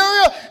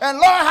superior, and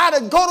learn how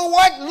to go to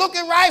work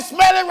looking right,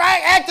 smelling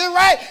right, acting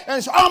right,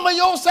 and humble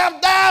yourself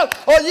down,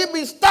 or you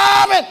be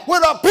starving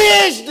with a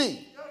PhD.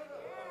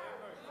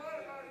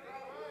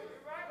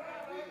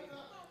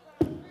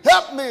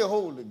 Help me,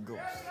 Holy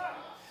Ghost.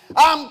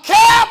 I'm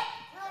kept.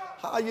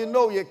 How you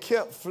know you're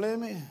kept,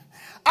 Fleming?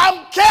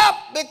 I'm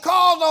kept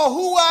because of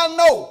who I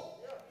know.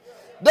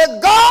 The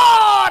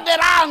God that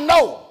I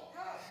know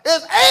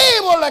is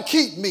able to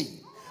keep me.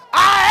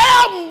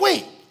 I am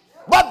weak,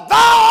 but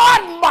thou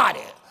art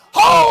mighty.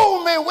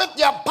 Hold me with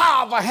your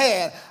powerful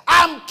hand.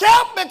 I'm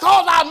kept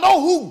because I know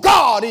who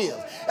God is.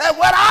 And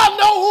when I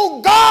know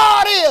who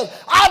God is,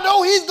 I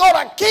know he's going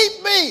to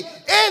keep me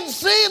in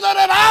season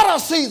and out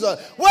of season.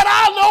 When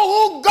I know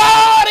who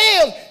God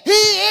is, he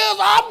is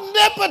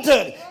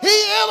omnipotent. He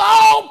is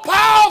all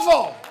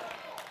powerful.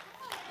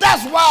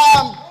 That's why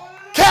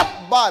I'm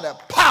kept by the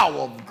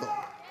power of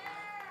God.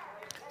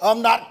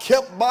 I'm not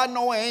kept by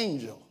no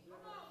angel.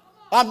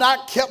 I'm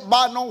not kept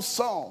by no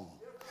song.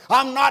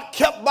 I'm not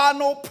kept by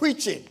no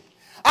preaching.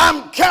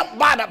 I'm kept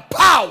by the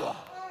power.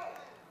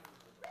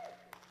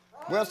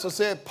 Webster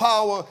said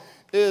power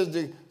is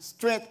the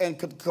strength and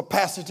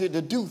capacity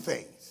to do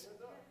things.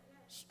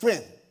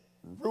 Strength,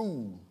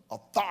 rule,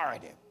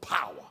 authority,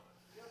 power.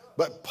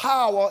 But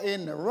power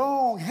in the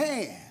wrong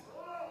hand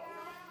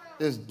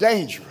is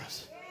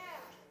dangerous.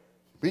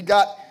 We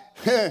got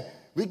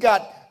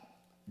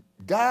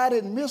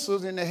guided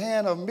missiles in the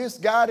hand of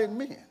misguided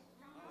men.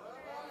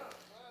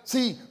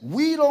 See,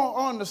 we don't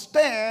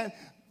understand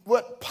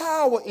what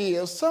power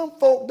is. Some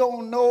folk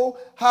don't know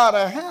how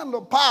to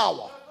handle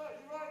power.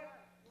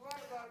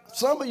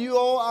 Some of you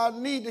all, I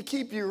need to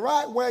keep you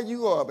right where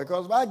you are,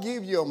 because if I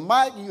give you a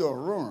mic, you'll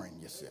ruin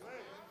yourself.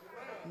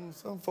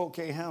 Some folk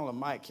can't handle a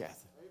mic,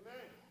 Kathy.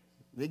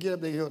 They get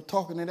up there here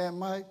talking to that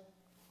mic.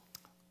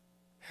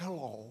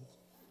 Hello.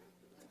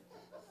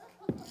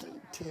 They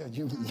tell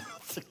you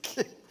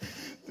nothing.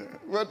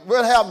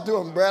 What happened to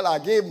him, Brad? I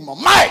gave him a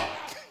mic.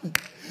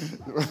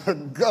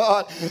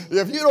 God,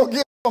 if you don't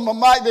give them a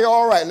mic, they're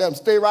all right. Let them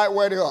stay right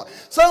where they are.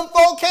 Some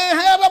folk can't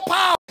handle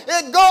power.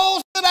 It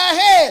goes to their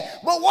head.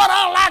 But what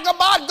I like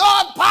about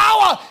God's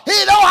power,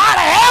 he knows how to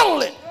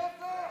handle it.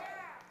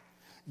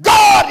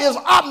 God is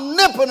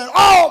omnipotent,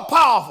 all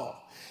powerful.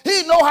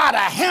 He knows how to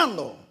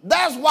handle.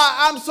 That's why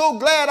I'm so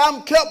glad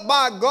I'm kept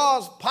by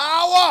God's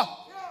power.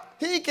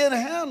 He can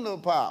handle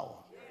power.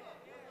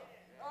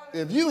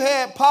 If you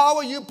had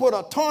power, you put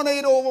a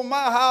tornado over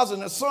my house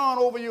and the sun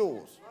over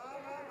yours.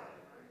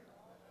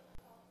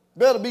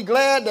 Better be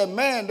glad that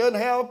man doesn't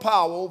have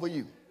power over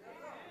you.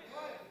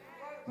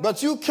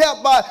 But you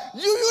kept by,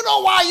 you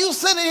know why you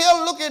sitting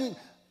here looking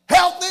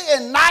healthy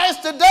and nice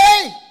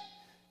today?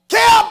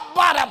 Kept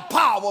by the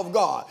power of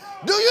God.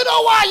 Do you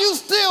know why you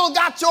still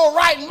got your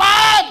right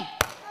mind?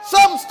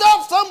 Some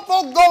stuff some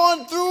folk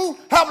going through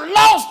have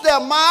lost their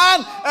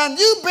mind, and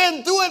you've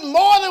been through it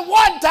more than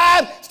one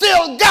time,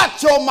 still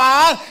got your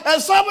mind,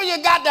 and some of you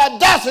got the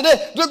audacity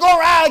to go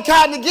around and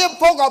kind of give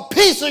folk a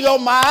piece of your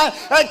mind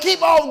and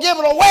keep on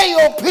giving away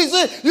your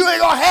pieces. You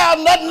ain't going to have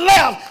nothing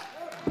left.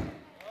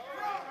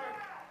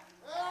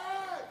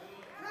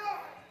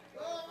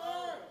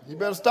 You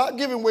better start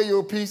giving away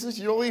your pieces.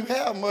 You don't even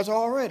have much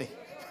already.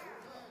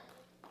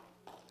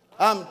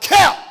 I'm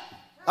kept.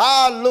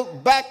 I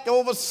look back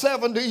over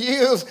 70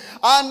 years.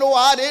 I know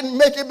I didn't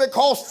make it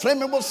because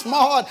Fleming was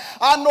smart.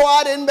 I know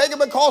I didn't make it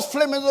because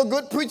Fleming's a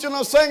good preacher and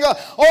a singer.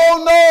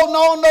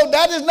 Oh, no.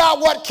 That is not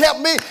what kept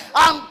me.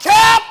 I'm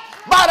kept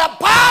by the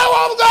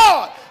power of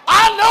God.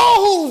 I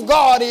know who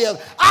God is.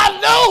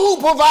 I know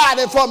who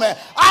provided for me.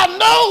 I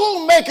know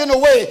who's making the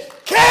way.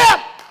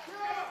 Kept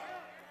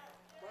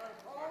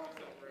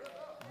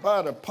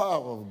by the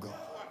power of God.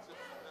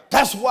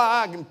 That's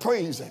why I can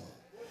praise him.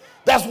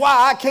 That's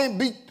why I can't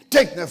be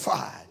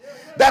dignified.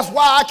 That's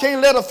why I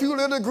can't let a few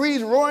little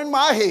degrees ruin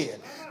my head.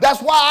 That's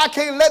why I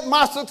can't let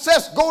my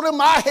success go to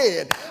my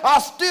head. I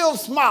still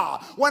smile.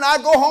 When I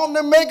go home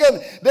to Macon,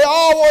 they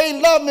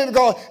always love me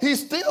because he's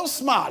still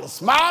smiling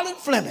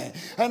Fleming.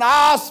 And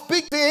I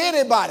speak to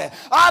anybody.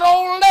 I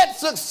don't let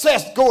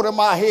success go to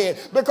my head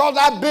because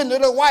I've been to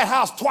the White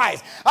House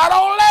twice. I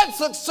don't let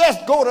success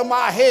go to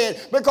my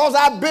head because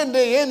I've been to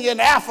India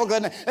and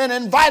Africa and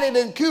invited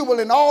in Cuba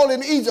and all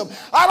in Egypt.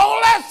 I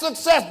don't let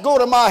success go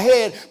to my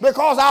head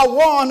because I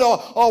won an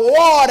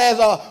award as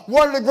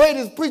one of the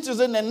greatest preachers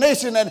in the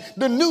nation. And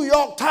the New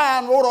York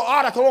Times wrote an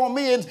article on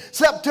me in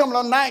September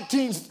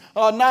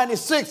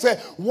 1996,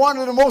 one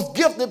of the most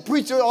gifted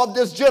preachers of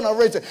this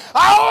generation.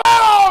 I don't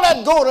let all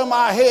that go to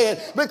my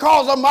head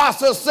because of my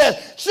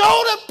success. Show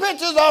the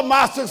pictures of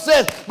my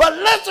success, but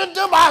listen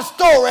to my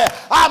story.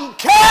 I'm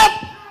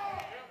kept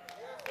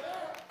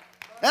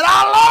And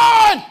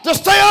I learned to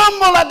stay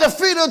humble at the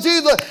feet of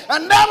Jesus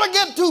and never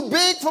get too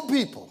big for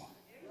people.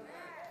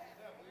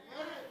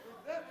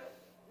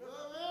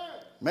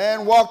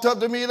 Man walked up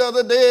to me the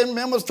other day and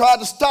members tried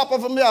to stop her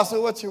from me. I said,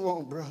 what you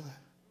want, brother?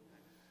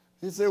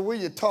 He said, will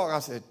you talk? I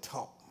said,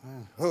 talk.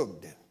 I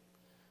hugged him.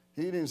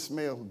 He didn't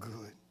smell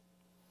good.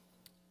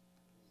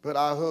 But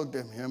I hugged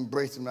him,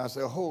 embraced him. I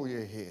said, hold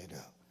your head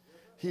up.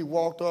 He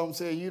walked up and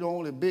said, you the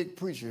only big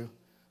preacher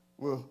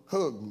will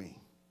hug me.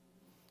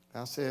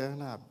 I said, I'm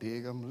not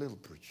big, I'm a little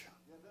preacher.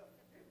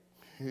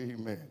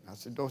 Amen. I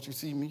said, don't you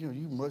see me? You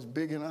much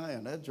bigger than I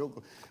am. That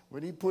joker,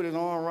 when he put his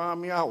arm around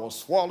me, I was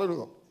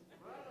swallowed up.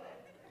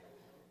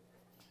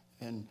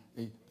 And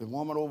the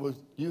woman over,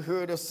 you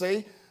heard her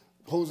say,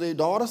 Jose's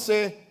daughter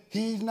said,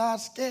 he's not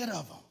scared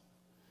of him.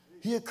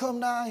 He'll come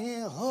down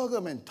here and hug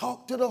him and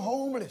talk to the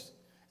homeless.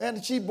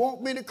 And she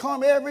want me to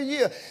come every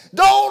year.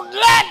 Don't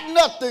let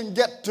nothing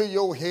get to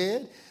your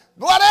head.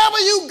 Whatever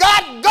you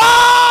got,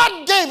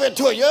 God gave it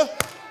to you.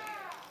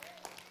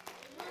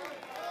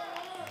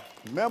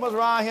 Members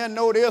around here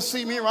know they'll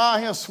see me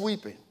around here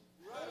sweeping,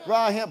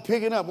 around here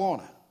picking up on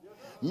it.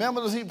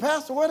 Members see,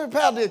 Pastor, where the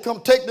pastor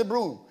come take the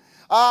broom?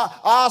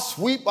 I'll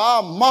sweep,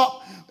 I'll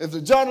mop. If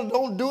the janitor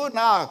don't do it,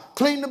 now I'll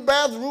clean the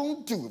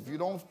bathroom too if you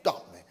don't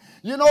stop me.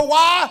 You know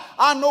why?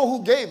 I know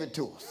who gave it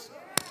to us.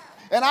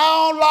 And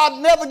I'll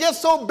never get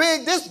so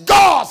big. This is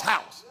God's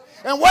house.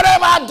 And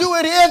whatever I do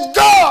in here is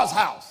God's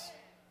house.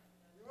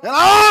 And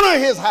I honor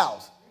his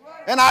house.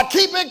 And I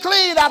keep it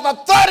clean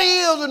after 30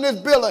 years in this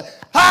building.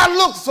 I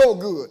look so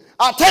good.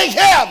 I take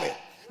care of it.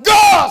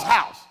 God's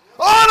house.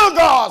 Honor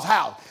God's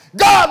house.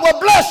 God will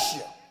bless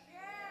you.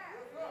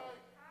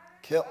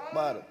 Kept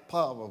by the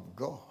power of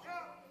God.